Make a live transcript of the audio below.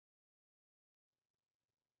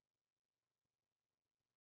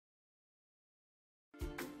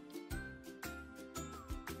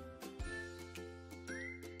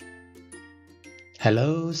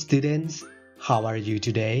Hello students, how are you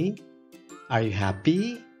today? Are you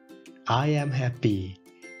happy? I am happy.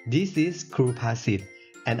 This is Kru Pasit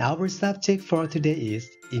and our subject for today is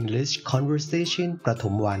English Conversation ประถ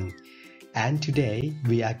มวัน and today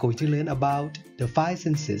we are going to learn about the five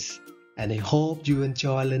senses and I hope you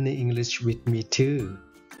enjoy learning English with me too.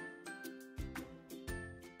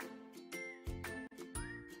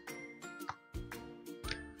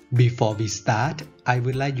 Before we start, I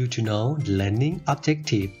would like you to know the learning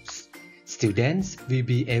objectives. Students will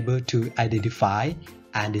be able to identify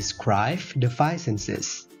and describe the five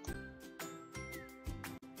senses.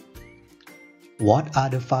 What are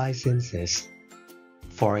the five senses?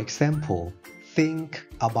 For example, think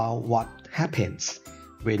about what happens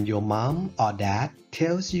when your mom or dad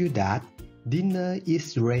tells you that dinner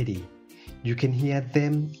is ready. You can hear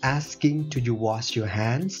them asking to you wash your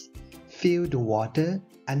hands, feel the water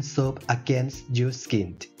and soap against your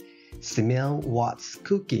skin. Smell what's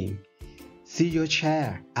cooking. See your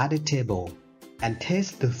chair at the table and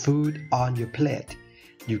taste the food on your plate.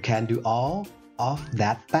 You can do all of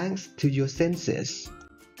that thanks to your senses.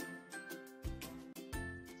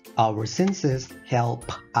 Our senses help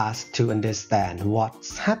us to understand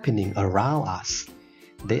what's happening around us.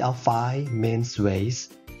 There are five main ways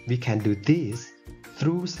we can do this: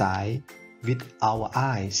 through sight with our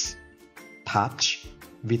eyes, touch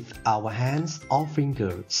with our hands or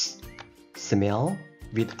fingers, smell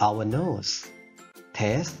with our nose,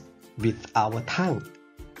 taste with our tongue,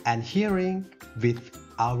 and hearing with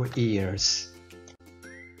our ears.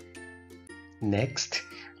 Next,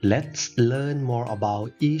 let's learn more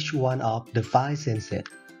about each one of the five senses.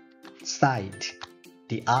 Sight.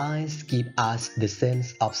 The eyes give us the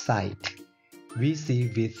sense of sight. We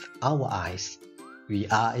see with our eyes. We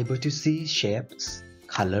are able to see shapes,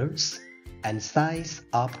 colors, and size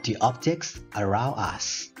of the objects around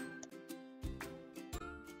us.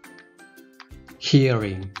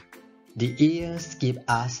 Hearing. The ears give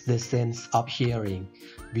us the sense of hearing.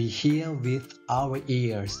 We hear with our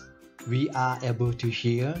ears. We are able to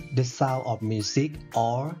hear the sound of music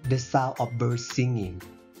or the sound of birds singing.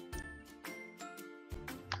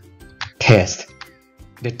 Taste.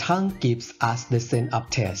 The tongue gives us the sense of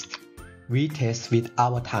taste. We taste with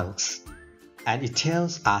our tongues, and it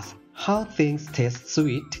tells us how things taste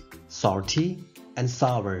sweet, salty, and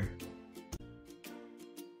sour.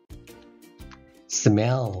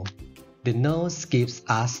 Smell. The nose gives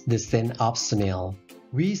us the sense of smell.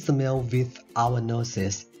 We smell with our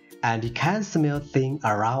noses, and we can smell things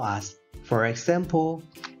around us. For example,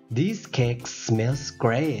 this cake smells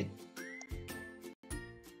great.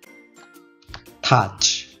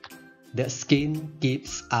 Touch. The skin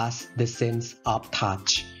gives us the sense of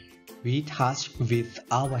touch. We touch with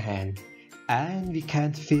our hand, and we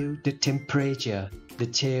can feel the temperature,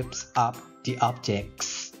 the shapes of the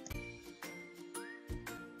objects.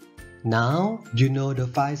 Now you know the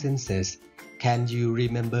five senses. Can you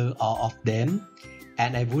remember all of them?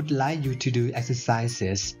 And I would like you to do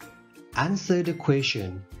exercises. Answer the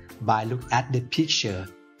question by look at the picture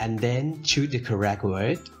and then choose the correct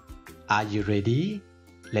word. Are you ready?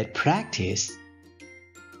 Let's practice.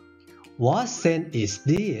 What scent is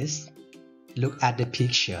this? Look at the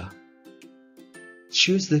picture.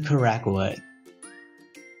 Choose the correct word.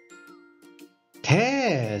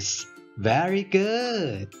 Taste. Very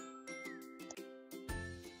good.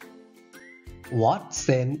 What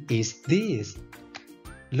scent is this?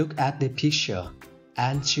 Look at the picture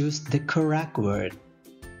and choose the correct word.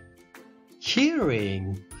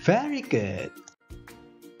 Hearing. Very good.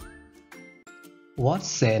 What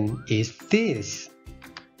scent is this?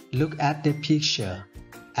 Look at the picture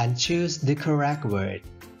and choose the correct word.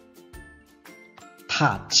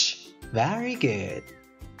 Touch. Very good.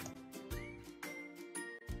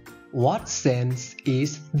 What sense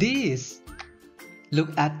is this?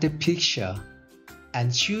 Look at the picture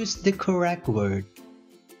and choose the correct word.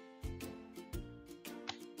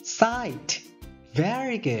 Sight.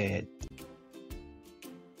 Very good.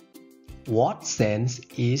 What sense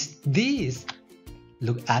is this?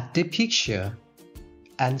 Look at the picture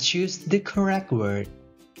and choose the correct word.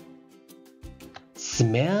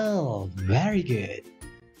 Smell. Very good.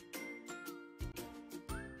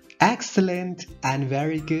 Excellent and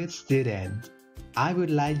very good student. I would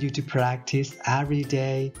like you to practice every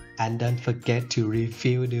day and don't forget to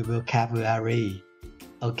review the vocabulary.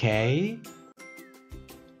 Okay?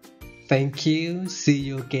 Thank you. See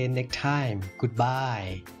you again next time.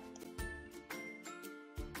 Goodbye.